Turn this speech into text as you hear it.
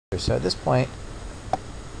So at this point,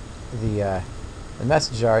 the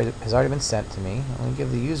message has already been sent to me. I'm going to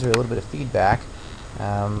give the user a little bit of feedback.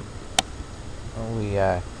 We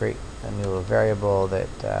create a new little variable that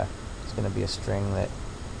is going to be a string that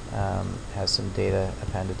has some data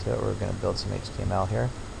appended to it. We're going to build some HTML here,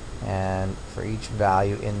 and for each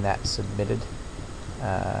value in that submitted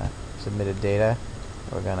data,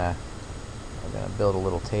 we're going to build a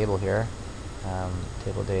little table here,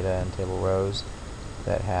 table data and table rows,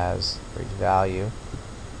 that has for each value.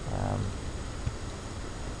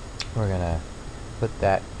 We're going to put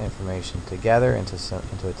that information together into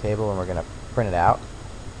a table, and we're going to print it out.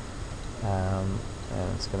 And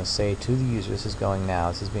it's going to say to the user, this is going now,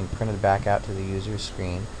 this is being printed back out to the user's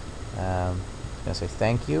screen. It's going to say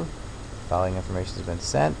thank you, the following information has been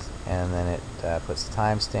sent, and then it puts the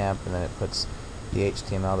timestamp, and then it puts the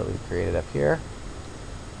HTML that we've created up here,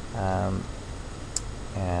 and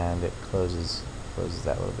it closes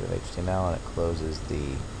that little bit of HTML, and it closes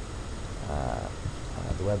the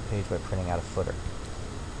web page by printing out a footer.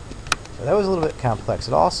 So that was a little bit complex.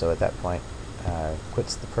 It also, at that point,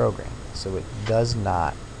 quits the program. So it does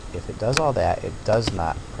not, if it does all that, it does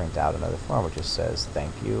not print out another form which just says,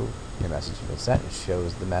 thank you, your message has been sent. It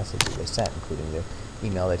shows the message that they sent, including the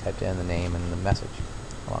email they typed in, the name, and the message,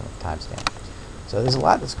 along with the timestamp. So there's a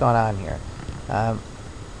lot that's going on here. To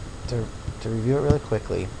review it really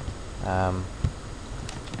quickly,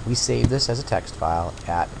 we save this as a text file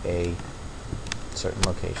at a certain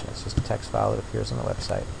location. It's just a text file that appears on the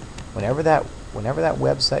website. Whenever that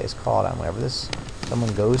website is called on, whenever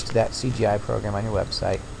someone goes to that CGI program on your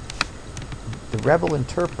website, the Rebol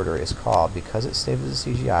interpreter is called. Because it's saved as a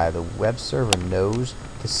CGI, the web server knows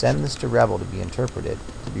to send this to Rebol to be interpreted,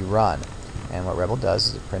 to be run. And what Rebol does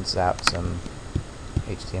is it prints out some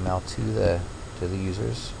HTML to the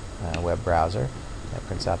user's web browser. It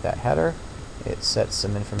prints out that header. It sets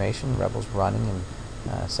some information. Rebel's running and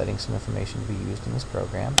setting some information to be used in this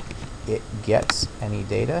program. It gets any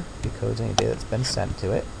data, decodes any data that's been sent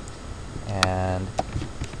to it, and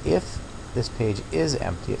if this page is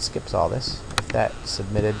empty, it skips all this. If that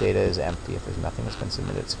submitted data is empty, if there's nothing that's been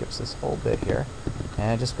submitted, it skips this whole bit here,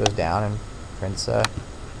 and it just goes down and prints a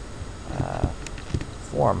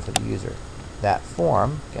form for the user. That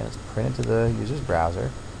form, again, is printed to the user's browser.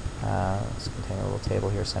 It's containing a little table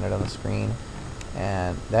here centered on the screen,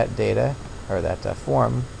 and that data, or that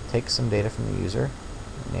form, takes some data from the user,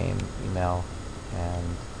 name, email,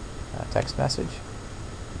 and text message.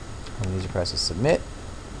 When the user presses submit,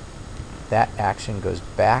 that action goes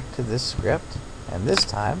back to this script, and this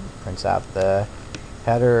time prints out the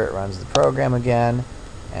header, it runs the program again,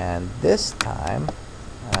 and this time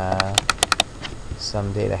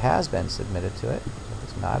some data has been submitted to it. If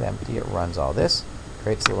it's not empty, it runs all this,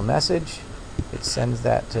 creates a little message, it sends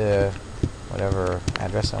that to whatever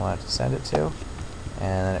address I want it to send it to, and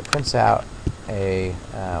then it prints out a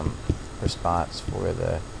response for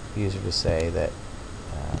the user to say that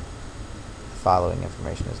the following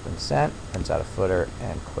information has been sent, prints out a footer,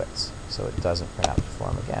 and quits. So it doesn't print out the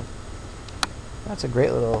form again. That's a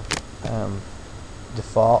great little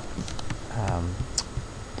default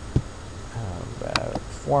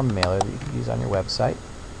form mailer that you could use on your website,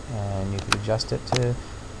 and you could adjust it to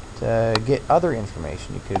get other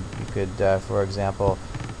information. You could for example,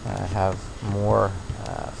 have more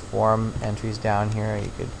form entries down here.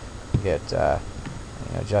 You could get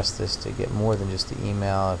adjust this to get more than just the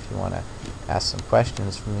email. If you want to ask some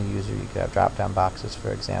questions from the user, you could have drop-down boxes,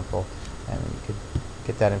 for example, and you could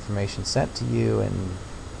get that information sent to you and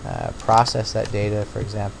process that data. For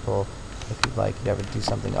example, if you'd like, you'd ever do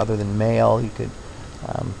something other than mail, you could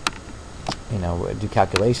do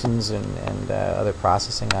calculations and other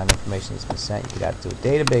processing on information that's been sent. You could add it to a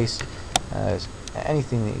database.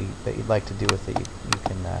 Anything that you'd like to do with it, you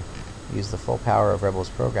can use the full power of Rebel's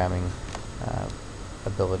programming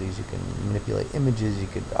abilities. You can manipulate images, you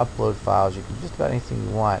could upload files, you can do just about anything you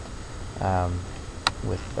want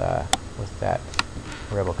with that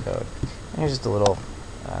Rebel code. And here's just a little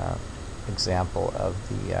example of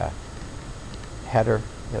the header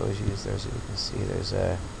that was used. There's, you can see there's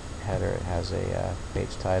a header, it has a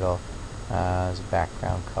page title, there's a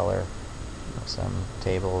background color, some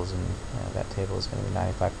tables, and that table is going to be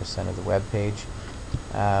 95% of the web page.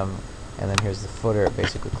 And then here's the footer. It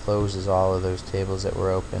basically closes all of those tables that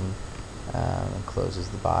were open and closes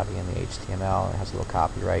the body and the HTML. And it has a little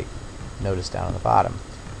copyright notice down on the bottom.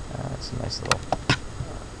 It's a nice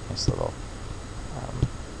little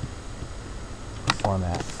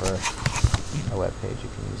format for a web page. You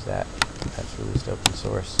can use that. That's released open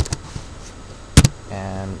source,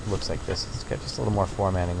 and looks like this. It's got just a little more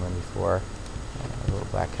formatting than before. a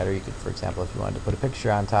little black header. You could, for example, if you wanted to put a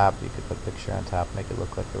picture on top, you could put a picture on top, make it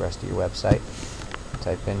look like the rest of your website.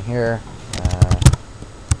 Type in here,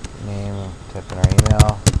 name, type in our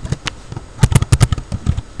email,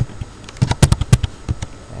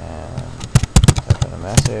 and type in a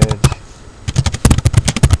message.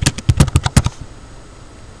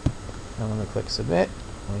 And when we click submit,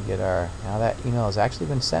 we get our, now that email has actually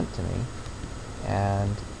been sent to me,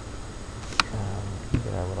 and we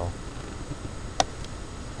get our little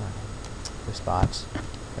response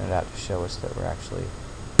printed out to show us that we're actually,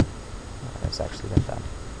 it's actually been done.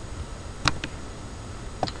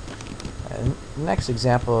 And the next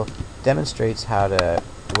example demonstrates how to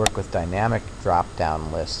work with dynamic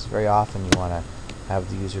drop-down lists. Very often you want to have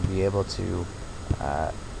the user be able to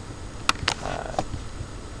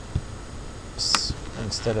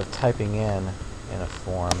instead of typing in a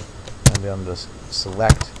form, and be able to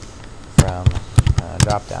select from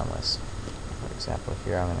drop-down lists. For example,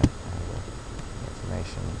 here I'm going to have the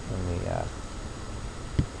information in the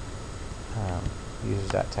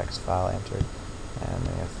users.txt file entered, and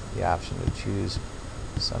we have the option to choose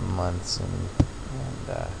some months and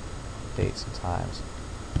dates and times.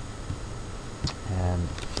 And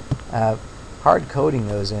hard coding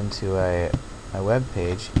those into a web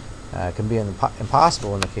page can be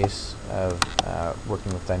impossible in the case of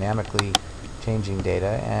working with dynamically changing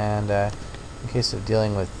data, and in case of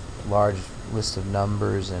dealing with large lists of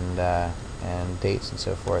numbers and dates and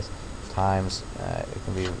so forth, times, it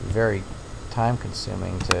can be very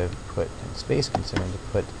time-consuming to put and space-consuming to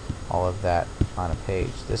put all of that on a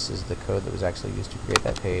page. This is the code that was actually used to create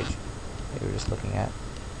that page that we were just looking at.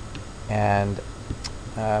 And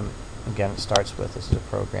again, it starts with, this is a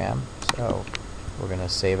program, so we're going to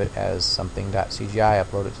save it as something.cgi,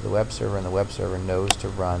 upload it to the web server, and the web server knows to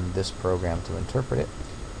run this program to interpret it.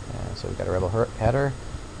 And so we've got a Rebol header.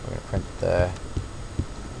 We're going to print the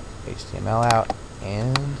HTML out,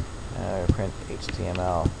 and print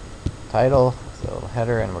HTML title with a little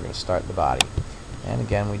header, and we're going to start the body. And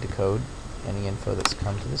again, we decode any info that's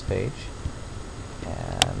come to this page,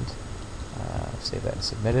 and save that and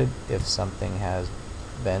submitted. If something has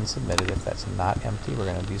been submitted, if that's not empty, we're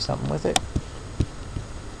going to do something with it.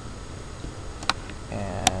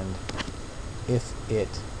 And if it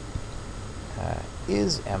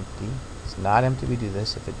is empty, it's not empty, we do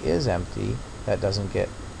this. If it is empty, that doesn't get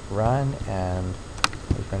run, and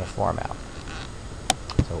we print a form out.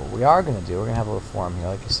 So what we are going to do, we're going to have a little form here,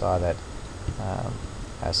 like you saw, that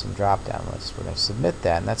has some drop-down lists. We're going to submit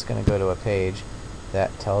that, and that's going to go to a page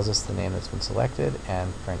that tells us the name that's been selected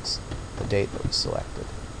and prints the date that was selected.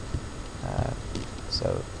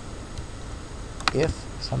 So if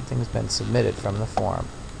something's been submitted from the form,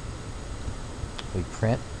 we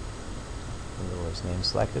print the was name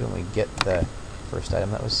selected, and we get the first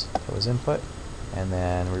item that was input, and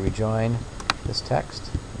then we rejoin this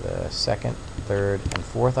text. The second, third, and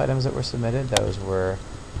fourth items that were submitted, those were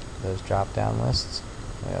those drop-down lists.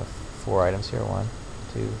 We have 4 items here, 1,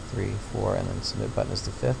 2, 3, 4, and then submit button is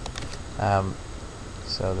the 5th.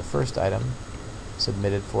 So the first item,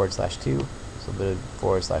 submitted /2, submitted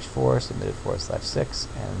 /4, submitted /6,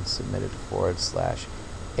 and submitted /8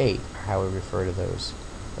 are how we refer to those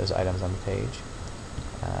items on the page.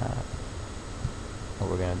 What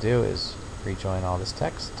we're going to do is rejoin all this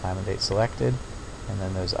text, time and date selected, and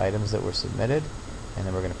then those items that were submitted, and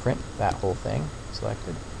then we're going to print that whole thing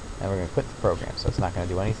selected, and we're going to quit the program, so it's not going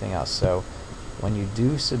to do anything else. So when you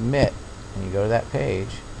do submit and you go to that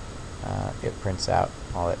page, it prints out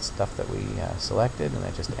all that stuff that we selected, and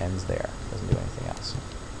it just ends there. It doesn't do anything else.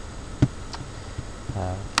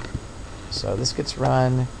 So this gets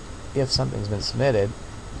run if something's been submitted,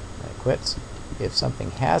 and it quits. If something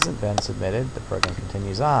hasn't been submitted, the program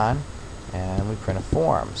continues on, and we print a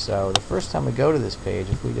form. So the first time we go to this page,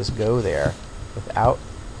 if we just go there without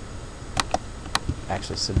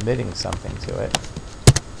actually submitting something to it,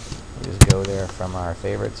 we just go there from our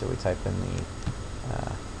favorites, so we type in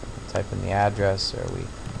the address, or we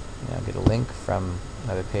get a link from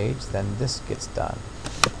another page, then this gets done.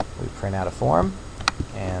 We print out a form,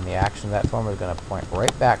 and the action of that form is going to point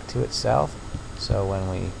right back to itself. So when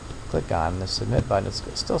we click on the submit button, it's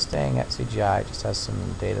still staying at CGI, it just has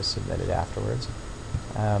some data submitted afterwards.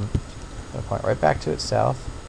 It'll point right back to itself,